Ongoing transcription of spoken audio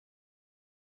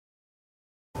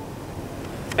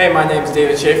Hey, my name is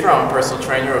David Schaefer. I'm a personal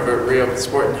trainer over at Rio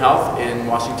Sport and Health in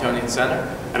Washingtonian Center.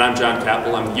 And I'm John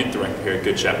Cappel. I'm the youth director here at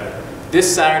Good Shepherd.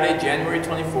 This Saturday, January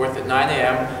 24th at 9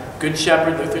 a.m., Good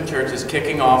Shepherd Lutheran Church is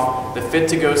kicking off the Fit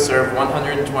to Go Serve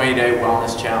 120-Day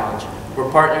Wellness Challenge. We're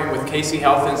partnering with Casey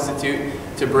Health Institute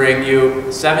to bring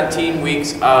you 17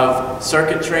 weeks of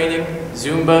circuit training,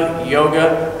 Zumba,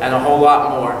 yoga, and a whole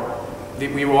lot more.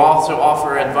 We will also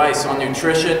offer advice on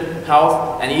nutrition,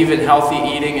 health, and even healthy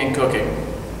eating and cooking.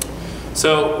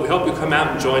 So we hope you come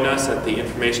out and join us at the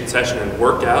information session and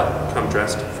workout, come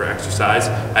dressed for exercise,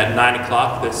 at 9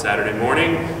 o'clock this Saturday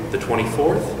morning, the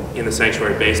 24th, in the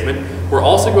sanctuary basement. We're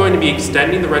also going to be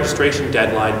extending the registration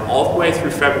deadline all the way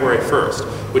through February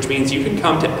 1st, which means you can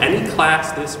come to any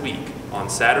class this week on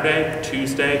Saturday,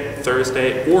 Tuesday,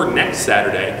 Thursday, or next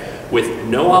Saturday with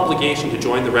no obligation to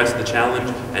join the rest of the challenge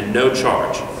and no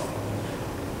charge.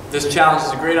 This challenge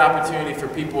is a great opportunity for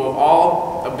people of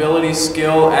all abilities,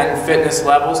 skill, and fitness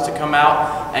levels to come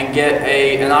out and get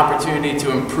an opportunity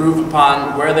to improve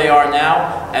upon where they are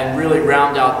now and really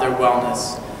round out their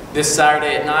wellness. This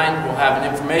Saturday at 9, we'll have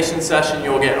an information session.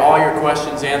 You'll get all your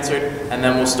questions answered, and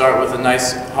then we'll start with a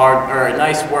nice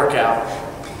workout.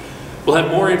 We'll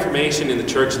have more information in the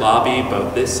church lobby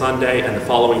both this Sunday and the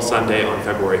following Sunday on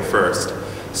February 1st.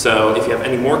 So if you have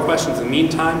any more questions in the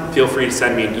meantime, feel free to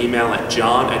send me an email at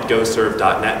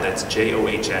john@goserve.net. That's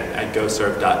JOHN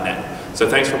 @goserve.net. So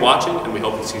thanks for watching, and we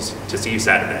hope to see you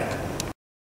Saturday.